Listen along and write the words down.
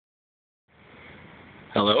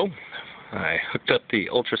Hello. I hooked up the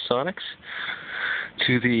ultrasonics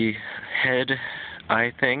to the head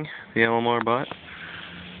eye thing, the LMRbot.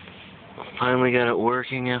 Finally got it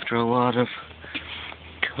working after a lot of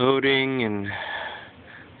coding and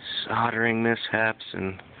soldering mishaps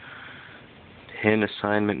and pin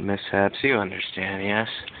assignment mishaps. You understand, yes?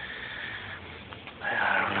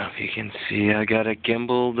 I don't know if you can see. I got it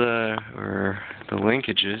gimbaled, or the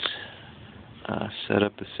linkages set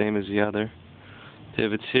up the same as the other.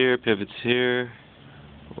 Pivots here,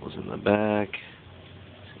 holes in the back,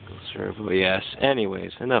 single servo, yes.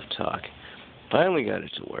 Anyways, enough talk. Finally got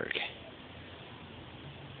it to work.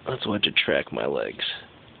 That's what to track my legs.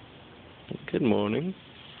 Good morning.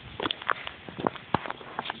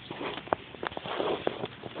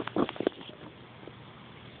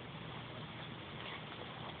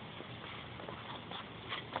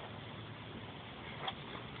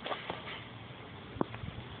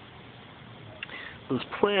 Those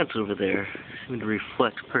plants over there seem to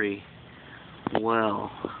reflect pretty well,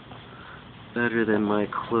 better than my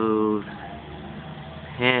clothed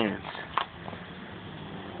hands.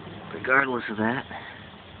 Regardless of that,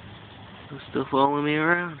 they'll still follow me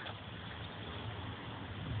around.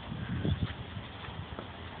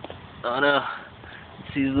 Oh no,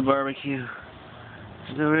 it sees the barbecue.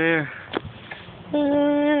 It's over here.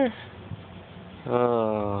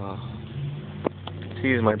 Oh.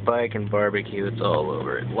 Sees my bike and barbecue, it's all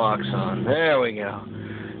over. It locks on. There we go.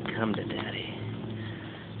 Come to daddy.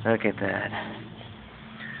 Look at that.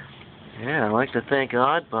 Yeah, I'd like to thank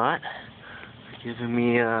LMR for giving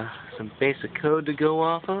me some basic code to go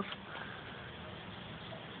off of.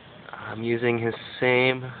 I'm using his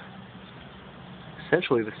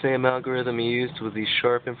essentially the same algorithm he used with these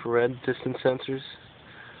sharp infrared distance sensors.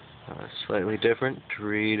 Slightly different to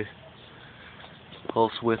read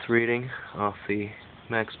pulse width reading off the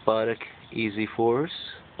LMRbot Easy Force.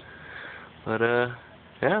 But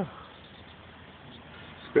yeah,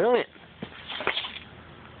 it's brilliant.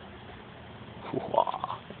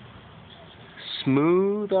 Wow.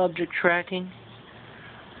 Smooth object tracking,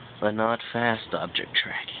 but not fast object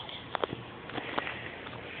tracking.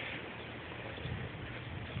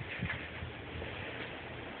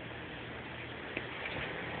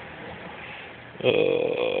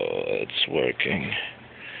 Oh, it's working.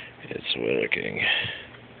 It's working.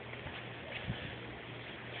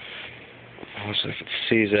 Also, if it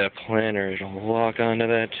sees that planner, it'll lock onto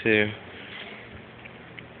that too.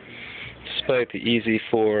 Despite the Easy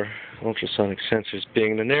 4 ultrasonic sensors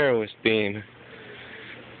being the narrowest beam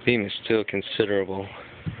is still considerable.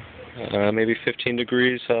 Maybe 15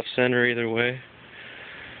 degrees off center either way.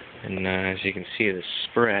 And as you can see, the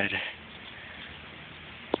spread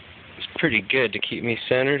is pretty good to keep me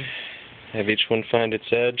centered. Have each one find its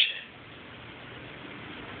edge.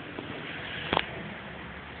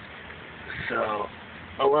 So,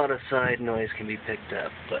 a lot of side noise can be picked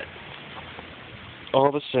up, but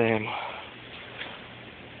all the same,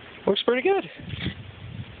 works pretty good.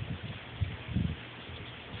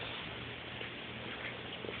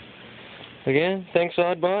 Again, thanks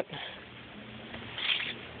LMRbot.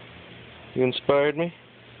 You inspired me.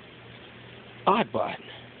 LMRbot.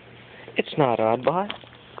 It's not LMRbot.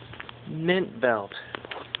 mintvelt.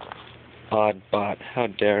 LMRbot. How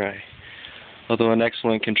dare I? Although an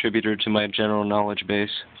excellent contributor to my general knowledge base.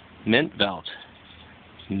 mintvelt.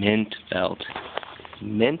 mintvelt.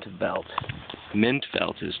 mintvelt.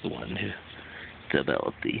 mintvelt is the one who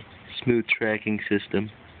developed the smooth tracking system.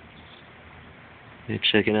 You're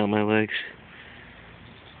checking out my legs.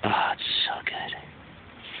 Ah, it's so good.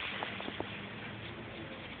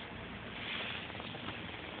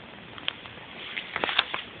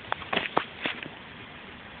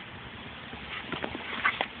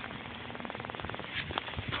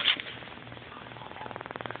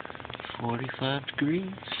 .45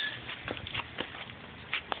 degrees.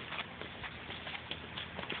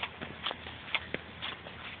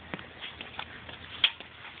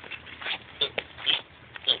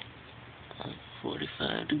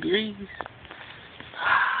 .45 degrees.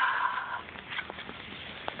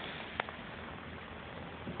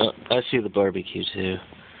 Oh, I see the barbecue too.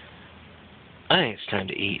 I think it's time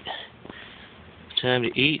to eat. Time to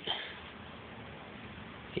eat?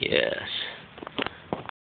 Yes.